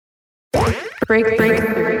Breakthrough.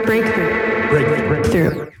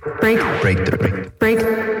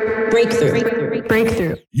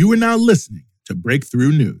 You are now listening to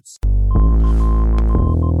Breakthrough News.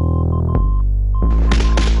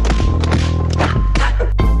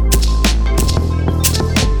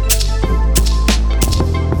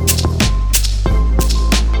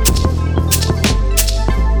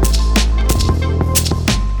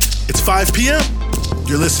 It's 5 p.m.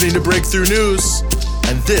 You're listening to Breakthrough News,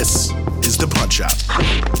 and this is the Punch-Out.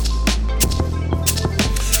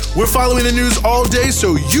 We're following the news all day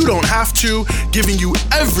so you don't have to, giving you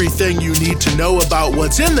everything you need to know about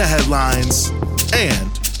what's in the headlines and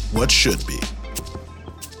what should be.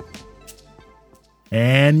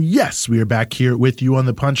 And yes, we are back here with you on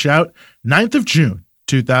the Punch-Out, 9th of June,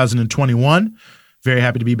 2021. Very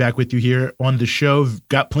happy to be back with you here on the show.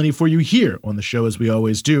 Got plenty for you here on the show, as we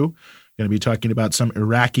always do. Going to be talking about some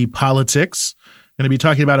Iraqi politics. Going to be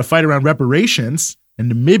talking about a fight around reparations in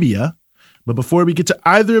Namibia. But before we get to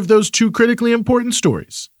either of those two critically important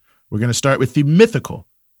stories, we're going to start with the mythical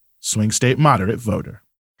swing state moderate voter.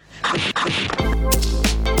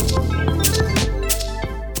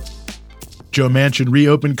 Joe Manchin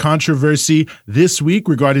reopened controversy this week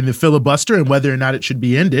regarding the filibuster and whether or not it should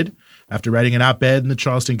be ended after writing an op-ed in the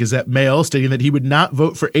Charleston Gazette-Mail stating that he would not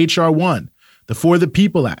vote for H.R. 1, the For the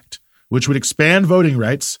People Act, which would expand voting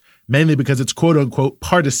rights, mainly because it's quote-unquote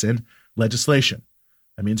partisan legislation.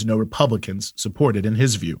 That means no Republicans support it in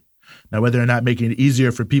his view. Now, whether or not making it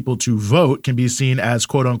easier for people to vote can be seen as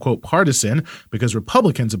quote-unquote partisan because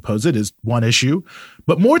Republicans oppose it is one issue.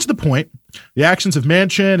 But more to the point, the actions of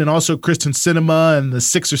Manchin and also Kristen Sinema and the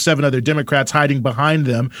 6 or 7 other Democrats hiding behind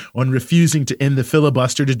them on refusing to end the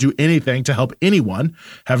filibuster to do anything to help anyone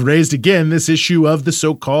have raised again this issue of the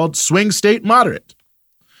so-called swing state moderate.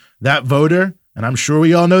 That voter, and I'm sure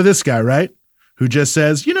we all know this guy, right? Who just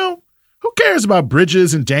says, who cares about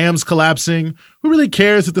bridges and dams collapsing? Who really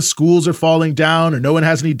cares if the schools are falling down or no one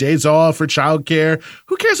has any days off for childcare?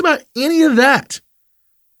 Who cares about any of that?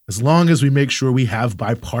 As long as we make sure we have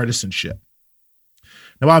bipartisanship.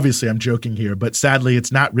 Now, obviously, I'm joking here, but sadly,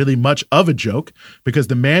 it's not really much of a joke because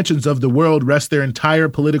the Manchins of the world rest their entire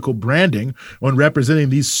political branding on representing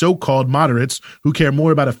these so-called moderates who care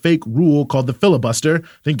more about a fake rule called the filibuster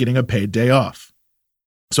than getting a paid day off.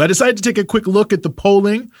 So I decided to take a quick look at the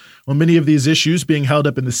polling on many of these issues being held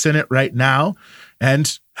up in the Senate right now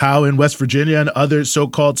and how in West Virginia and other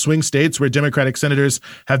so-called swing states where Democratic senators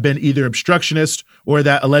have been either obstructionist or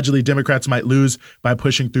that allegedly Democrats might lose by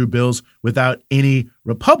pushing through bills without any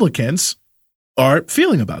Republicans are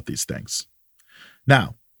feeling about these things.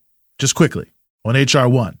 Now, just quickly, on H.R.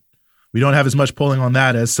 1, we don't have as much polling on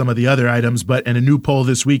that as some of the other items, but in a new poll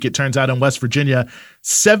this week, it turns out in West Virginia,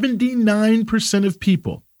 79% of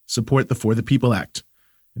people support the For the People Act.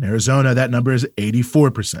 In Arizona, that number is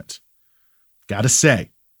 84%. Gotta say,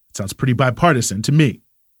 it sounds pretty bipartisan to me.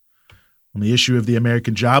 On the issue of the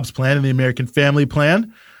American Jobs Plan and the American Family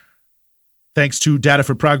Plan, thanks to Data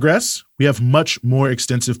for Progress, we have much more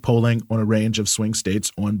extensive polling on a range of swing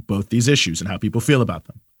states on both these issues and how people feel about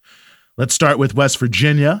them. Let's start with West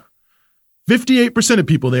Virginia. 58% of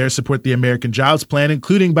people there support the American Jobs Plan,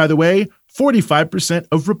 including, by the way, 45%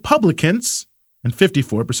 of Republicans and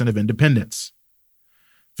 54% of independents.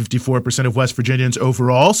 54% of West Virginians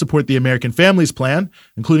overall support the American Families Plan,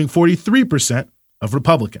 including 43% of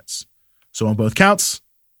Republicans. So on both counts,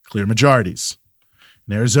 clear majorities.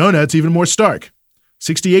 In Arizona, it's even more stark.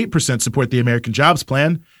 68% support the American Jobs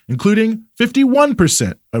Plan, including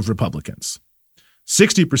 51% of Republicans.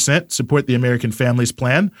 60% support the American Families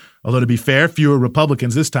Plan, although to be fair, fewer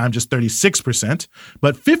Republicans this time, just 36%,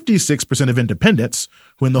 but 56% of independents,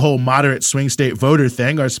 who in the whole moderate swing state voter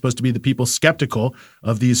thing are supposed to be the people skeptical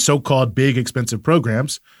of these so-called big, expensive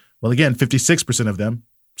programs. Well, again, 56% of them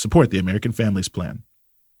support the American Families Plan.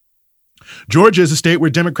 Georgia is a state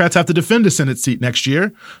where Democrats have to defend a Senate seat next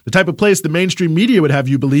year, the type of place the mainstream media would have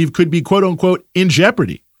you believe could be, quote-unquote, in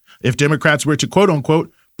jeopardy if Democrats were to,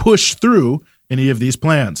 quote-unquote, push through any of these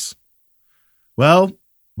plans. Well,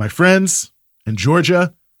 my friends, in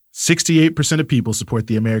Georgia, 68% of people support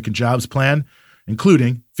the American Jobs Plan,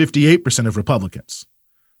 including 58% of Republicans.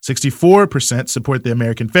 64% support the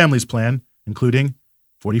American Families Plan, including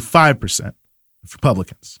 45% of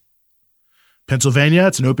Republicans. Pennsylvania,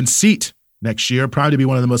 it's an open seat next year, primed to be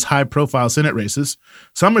one of the most high-profile Senate races.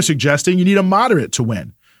 Some are suggesting you need a moderate to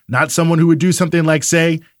win, not someone who would do something like,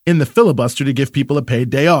 say, in the filibuster to give people a paid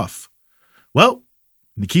day off. Well,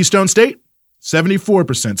 in the Keystone State,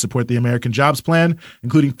 74% support the American Jobs Plan,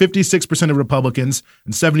 including 56% of Republicans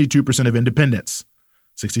and 72% of independents.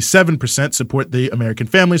 67% support the American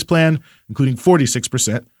Families Plan, including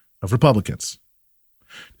 46% of Republicans.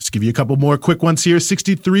 Just to give you a couple more quick ones here.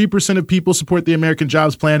 63% of people support the American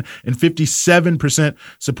Jobs Plan and 57%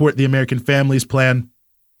 support the American Families Plan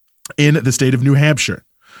in the state of New Hampshire.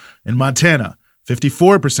 In Montana,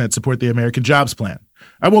 54% support the American Jobs Plan.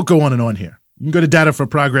 I won't go on and on here. You can go to Data for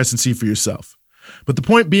Progress and see for yourself. But the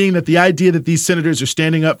point being that the idea that these senators are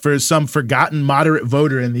standing up for some forgotten moderate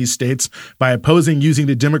voter in these states by opposing using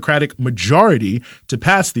the Democratic majority to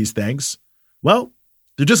pass these things, well,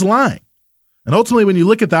 they're just lying. And ultimately, when you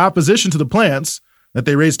look at the opposition to the plans, that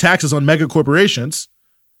they raise taxes on mega corporations,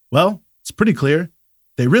 well, it's pretty clear.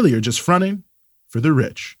 They really are just fronting for the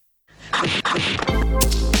rich.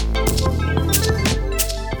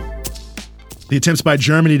 The attempts by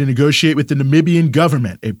Germany to negotiate with the Namibian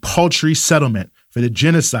government a paltry settlement for the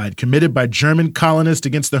genocide committed by German colonists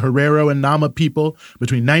against the Herero and Nama people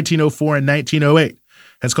between 1904 and 1908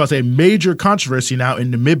 has caused a major controversy now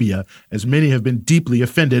in Namibia, as many have been deeply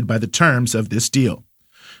offended by the terms of this deal.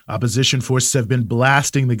 Opposition forces have been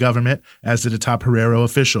blasting the government, as did a top Herero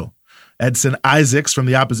official. Edson Isaacs from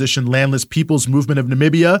the opposition Landless People's Movement of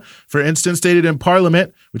Namibia, for instance, stated in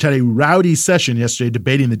Parliament, which had a rowdy session yesterday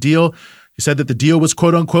debating the deal, he said that the deal was,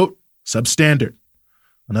 quote unquote, substandard.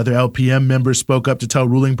 Another LPM member spoke up to tell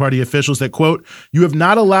ruling party officials that, quote, "You have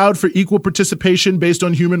not allowed for equal participation based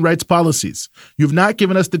on human rights policies. You have not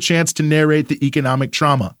given us the chance to narrate the economic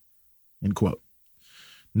trauma," end quote.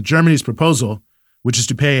 And Germany's proposal, which is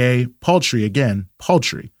to pay a paltry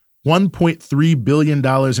 $1.3 billion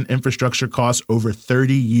in infrastructure costs over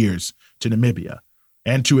 30 years to Namibia,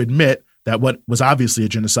 and to admit that what was obviously a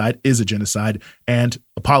genocide is a genocide and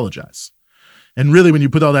apologize. And really, when you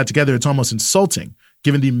put all that together, it's almost insulting,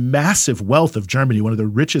 given the massive wealth of Germany, one of the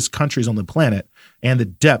richest countries on the planet, and the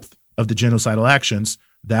depth of the genocidal actions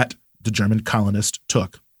that the German colonists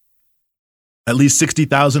took. At least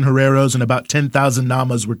 60,000 Hereros and about 10,000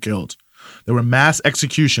 Namas were killed. There were mass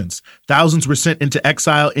executions. Thousands were sent into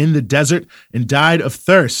exile in the desert and died of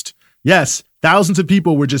thirst. Yes, thousands of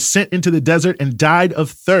people were just sent into the desert and died of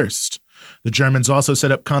thirst. The Germans also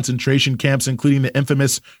set up concentration camps, including the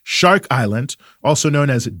infamous Shark Island, also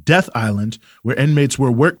known as Death Island, where inmates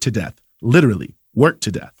were worked to death, literally worked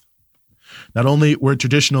to death. Not only were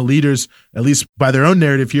traditional leaders, at least by their own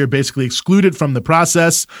narrative here, basically excluded from the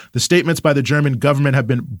process, the statements by the German government have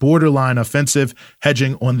been borderline offensive,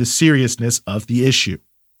 hedging on the seriousness of the issue.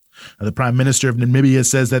 Now, the Prime Minister of Namibia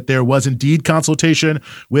says that there was indeed consultation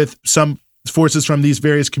with some forces from these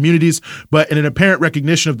various communities, but in an apparent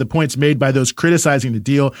recognition of the points made by those criticizing the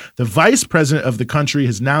deal, the vice president of the country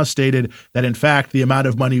has now stated that, in fact, the amount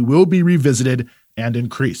of money will be revisited and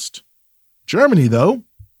increased. Germany, though,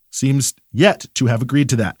 seems yet to have agreed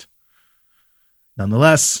to that.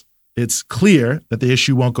 Nonetheless, it's clear that the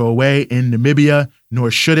issue won't go away in Namibia, nor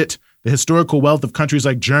should it. The historical wealth of countries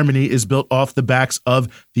like Germany is built off the backs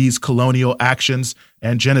of these colonial actions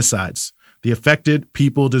and genocides. The affected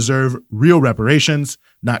people deserve real reparations,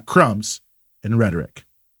 not crumbs and rhetoric.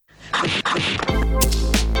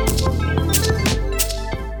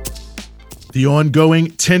 The ongoing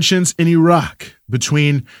tensions in Iraq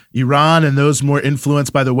between Iran and those more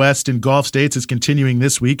influenced by the West in Gulf states is continuing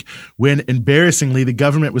this week when, embarrassingly, the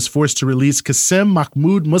government was forced to release Qasem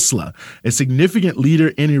Mahmoud Musla, a significant leader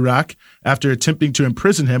in Iraq, after attempting to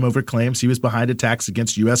imprison him over claims he was behind attacks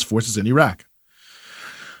against U.S. forces in Iraq.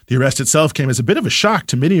 The arrest itself came as a bit of a shock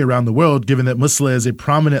to many around the world, given that Musla is a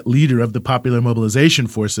prominent leader of the Popular Mobilization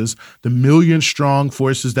Forces, the million-strong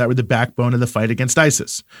forces that were the backbone of the fight against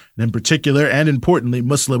ISIS. And in particular, and importantly,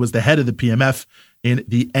 Musla was the head of the PMF in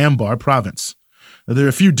the Anbar province. Now, there are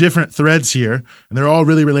a few different threads here, and they're all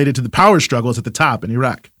really related to the power struggles at the top in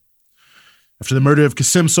Iraq. After the murder of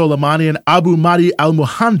Qasem Soleimani and Abu Mahdi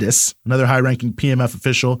al-Muhandis, another high-ranking PMF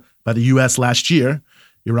official, by the U.S. last year,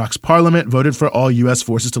 Iraq's parliament voted for all U.S.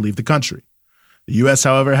 forces to leave the country. The U.S.,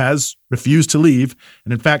 however, has refused to leave,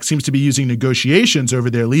 and in fact seems to be using negotiations over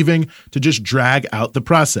their leaving to just drag out the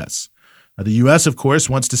process. Now, the U.S., of course,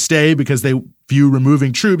 wants to stay because they view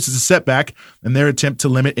removing troops as a setback in their attempt to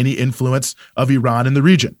limit any influence of Iran in the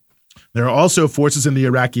region. There are also forces in the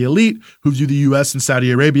Iraqi elite who view the U.S. and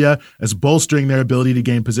Saudi Arabia as bolstering their ability to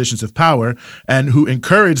gain positions of power and who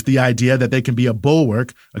encourage the idea that they can be a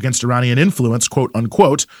bulwark against Iranian influence, quote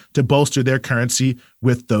unquote, to bolster their currency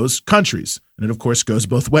with those countries. And it, of course, goes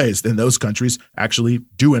both ways. Then those countries actually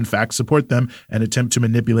do, in fact, support them and attempt to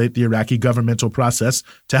manipulate the Iraqi governmental process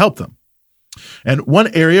to help them. And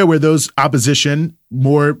one area where those opposition,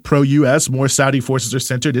 more pro-U.S., more Saudi forces are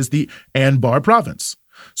centered is the Anbar province.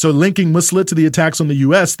 So linking Musla to the attacks on the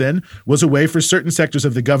U.S. then was a way for certain sectors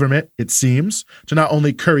of the government, it seems, to not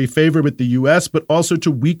only curry favor with the U.S., but also to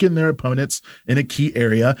weaken their opponents in a key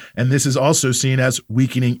area. And this is also seen as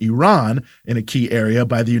weakening Iran in a key area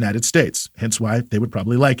by the United States, hence why they would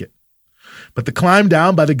probably like it. But the climb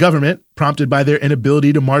down by the government, prompted by their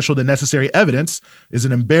inability to marshal the necessary evidence, is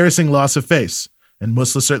an embarrassing loss of face. And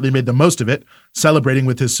Musla certainly made the most of it, celebrating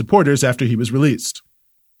with his supporters after he was released.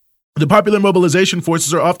 The Popular Mobilization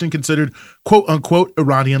Forces are often considered quote-unquote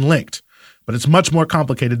Iranian-linked, but it's much more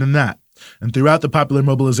complicated than that. And throughout the Popular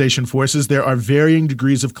Mobilization Forces, there are varying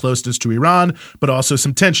degrees of closeness to Iran, but also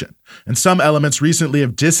some tension. And some elements recently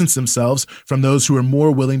have distanced themselves from those who are more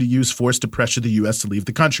willing to use force to pressure the U.S. to leave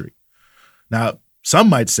the country. Now, some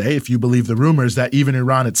might say, if you believe the rumors, that even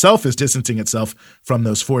Iran itself is distancing itself from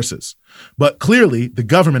those forces. But clearly, the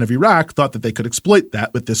government of Iraq thought that they could exploit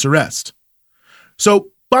that with this arrest.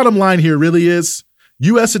 So, bottom line here really is,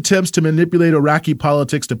 U.S. attempts to manipulate Iraqi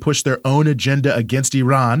politics to push their own agenda against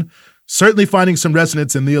Iran, certainly finding some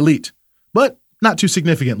resonance in the elite, but not too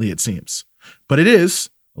significantly, it seems. But it is,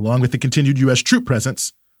 along with the continued U.S. troop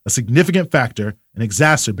presence, a significant factor in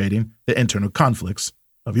exacerbating the internal conflicts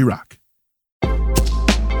of Iraq.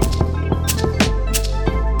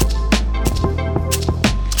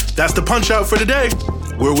 That's the Punch Out for today.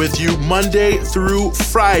 We're with you Monday through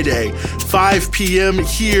Friday, 5 p.m.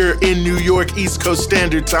 here in New York East Coast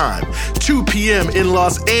Standard Time, 2 p.m. in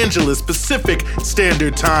Los Angeles Pacific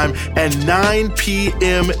Standard Time, and 9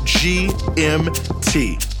 p.m.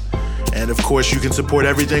 GMT. And of course, you can support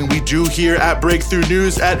everything we do here at Breakthrough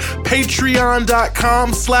News at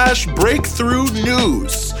patreon.com/Breakthrough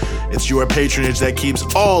News. It's your patronage that keeps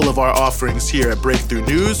all of our offerings here at Breakthrough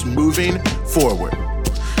News moving forward.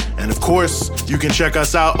 And of course, you can check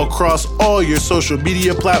us out across all your social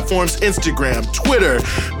media platforms, Instagram, Twitter,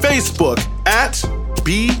 Facebook, at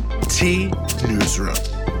BT Newsroom.